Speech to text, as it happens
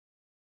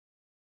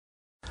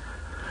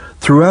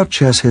Throughout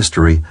chess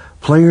history,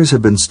 players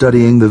have been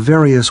studying the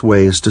various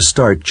ways to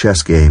start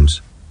chess games.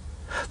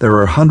 There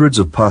are hundreds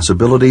of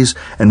possibilities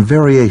and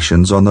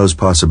variations on those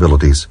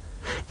possibilities,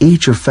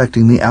 each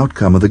affecting the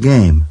outcome of the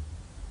game.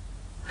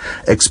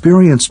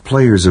 Experienced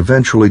players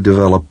eventually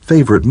develop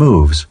favorite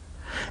moves,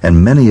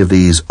 and many of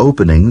these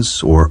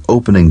openings or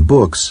opening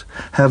books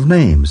have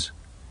names.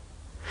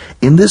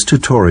 In this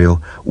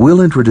tutorial,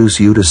 we'll introduce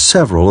you to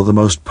several of the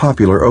most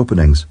popular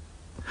openings.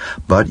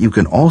 But you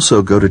can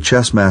also go to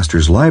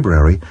Chessmaster's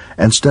library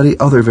and study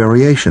other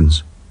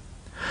variations.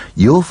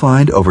 You'll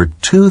find over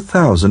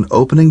 2,000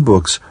 opening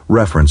books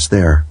referenced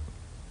there.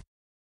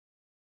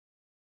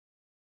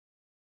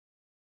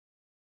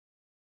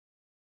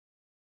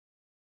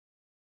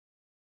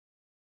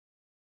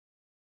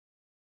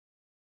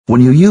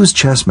 When you use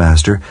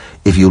Chessmaster,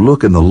 if you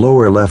look in the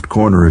lower left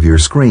corner of your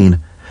screen,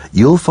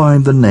 you'll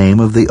find the name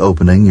of the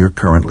opening you're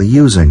currently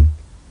using.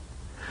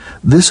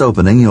 This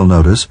opening, you'll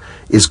notice,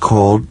 is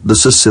called the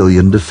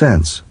Sicilian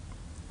Defense.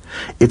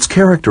 It's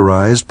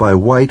characterized by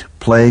white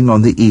playing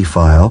on the E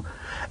file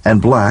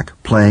and black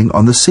playing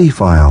on the C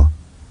file.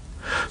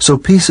 So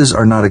pieces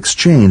are not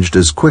exchanged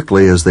as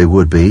quickly as they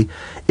would be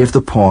if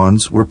the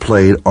pawns were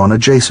played on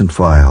adjacent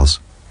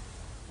files.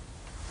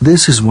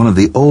 This is one of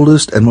the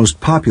oldest and most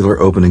popular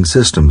opening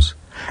systems,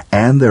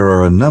 and there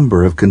are a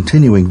number of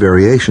continuing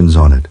variations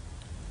on it.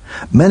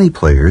 Many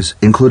players,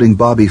 including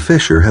Bobby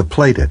Fischer, have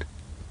played it.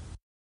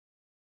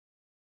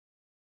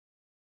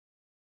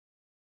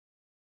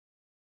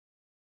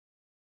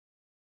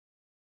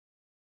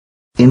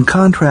 In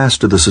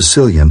contrast to the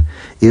Sicilian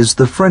is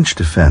the French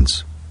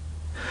defense.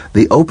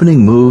 The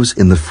opening moves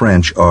in the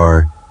French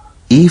are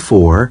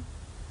E4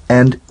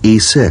 and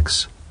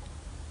E6.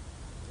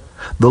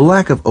 The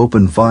lack of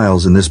open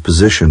files in this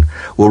position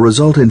will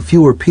result in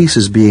fewer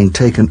pieces being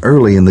taken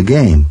early in the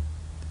game.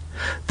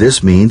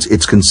 This means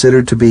it's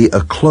considered to be a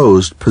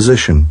closed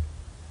position.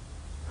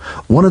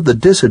 One of the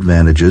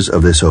disadvantages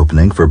of this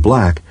opening for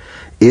black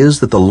is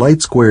that the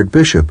light-squared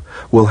bishop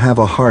will have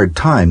a hard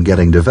time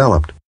getting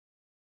developed.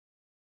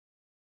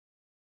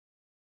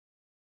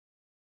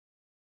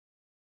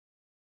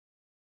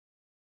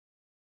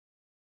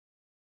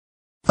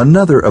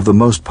 Another of the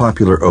most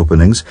popular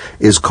openings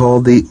is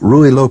called the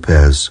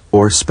Ruy-Lopez,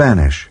 or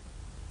Spanish.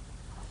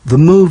 The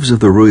moves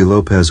of the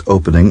Ruy-Lopez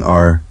opening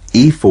are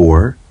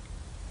E4,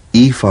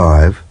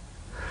 E5,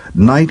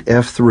 Knight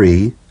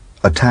F3,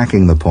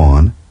 attacking the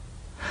pawn,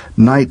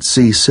 Knight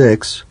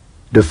C6,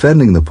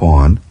 defending the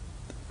pawn,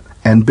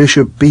 and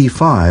Bishop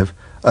B5,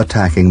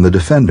 attacking the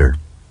defender.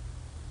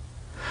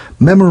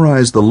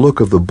 Memorize the look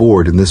of the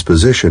board in this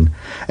position,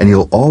 and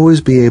you'll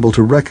always be able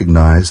to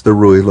recognize the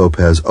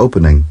Ruy-Lopez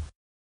opening.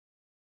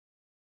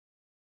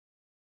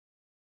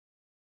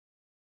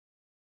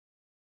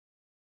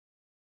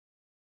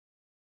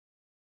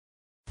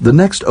 The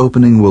next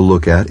opening we'll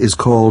look at is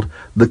called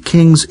the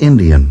King's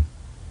Indian.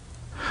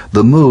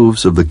 The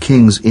moves of the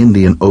King's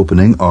Indian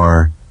opening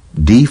are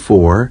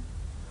D4,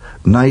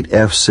 Knight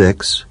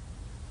F6,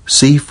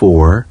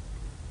 C4,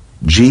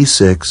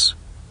 G6,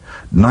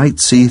 Knight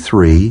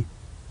C3,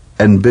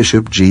 and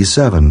Bishop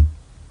G7.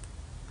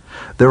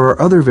 There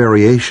are other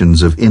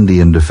variations of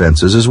Indian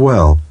defenses as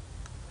well.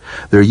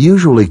 They're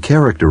usually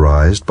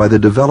characterized by the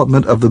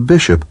development of the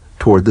bishop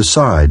toward the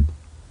side.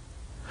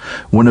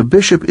 When a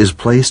bishop is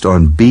placed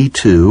on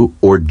B2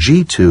 or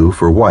G2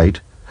 for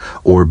white,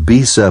 or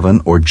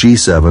B7 or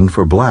G7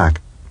 for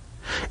black,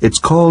 it's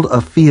called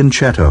a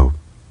fianchetto.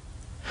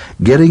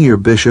 Getting your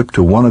bishop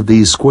to one of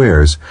these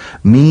squares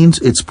means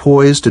it's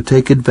poised to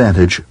take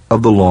advantage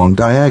of the long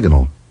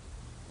diagonal.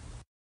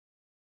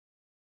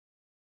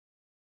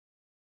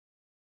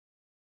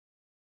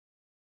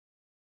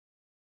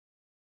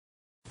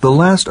 The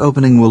last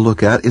opening we'll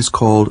look at is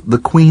called the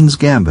Queen's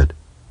Gambit.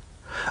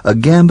 A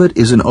gambit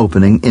is an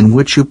opening in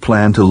which you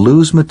plan to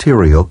lose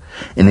material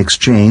in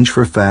exchange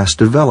for fast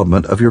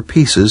development of your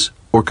pieces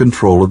or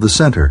control of the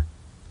center.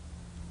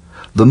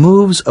 The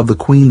moves of the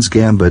Queen's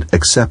Gambit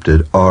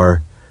accepted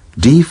are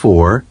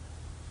D4,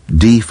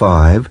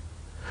 D5,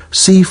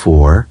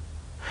 C4,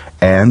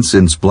 and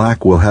since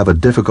black will have a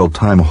difficult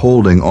time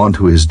holding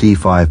onto his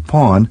D5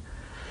 pawn,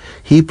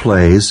 he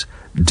plays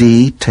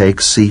D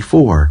takes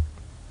C4.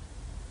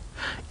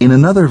 In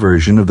another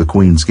version of the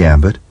Queen's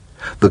Gambit,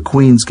 the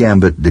Queen's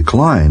Gambit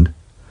declined,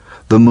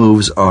 the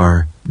moves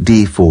are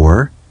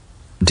D4,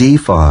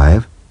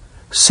 D5,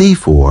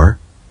 C4,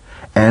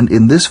 and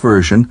in this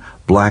version,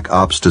 black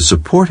opts to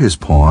support his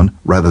pawn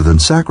rather than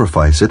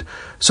sacrifice it,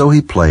 so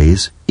he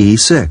plays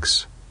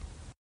E6.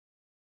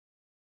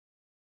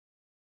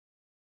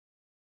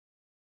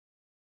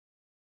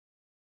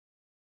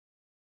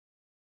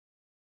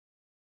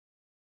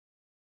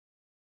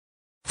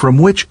 From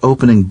which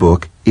opening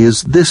book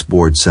is this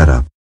board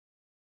setup?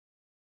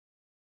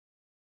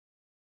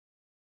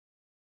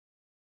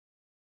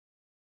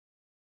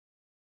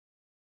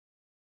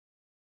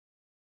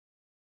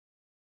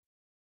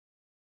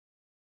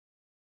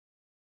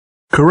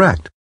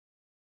 Correct.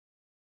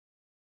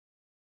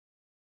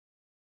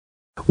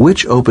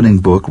 Which opening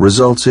book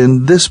results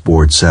in this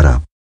board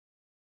setup?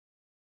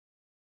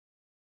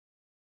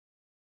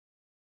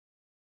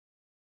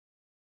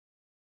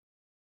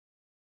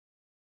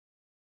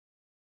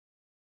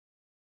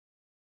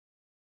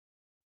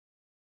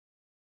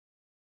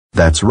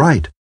 That's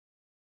right.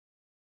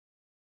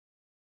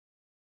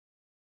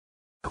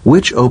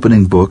 Which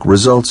opening book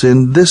results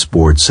in this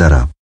board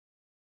setup?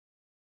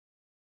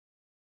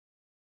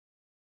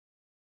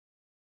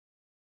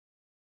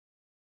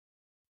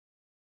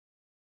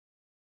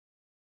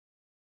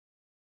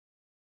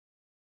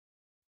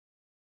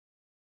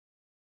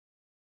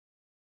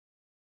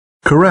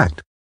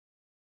 Correct.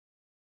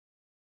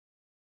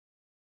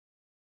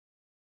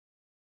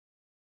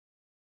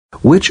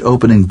 Which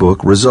opening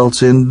book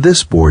results in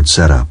this board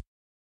setup?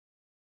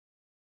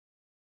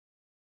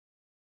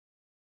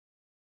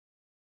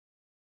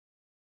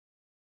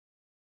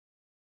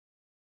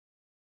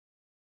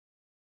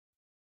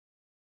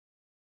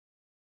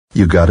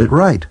 You got it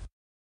right.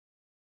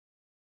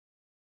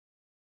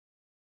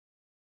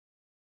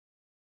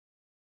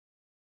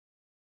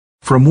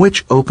 From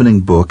which opening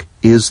book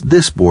is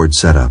this board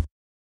setup?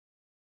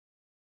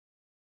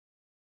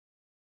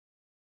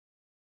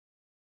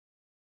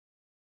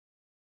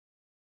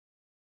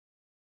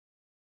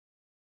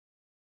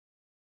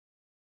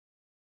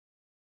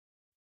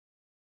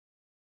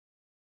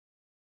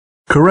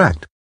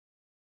 Correct.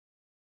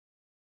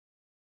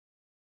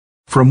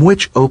 From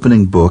which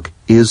opening book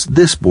is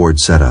this board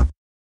setup?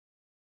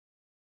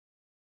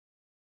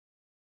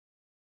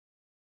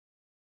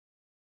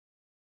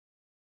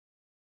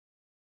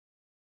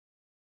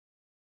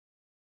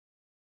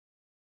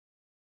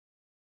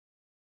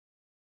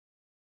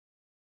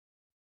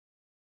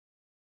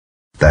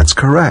 That's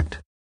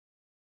correct.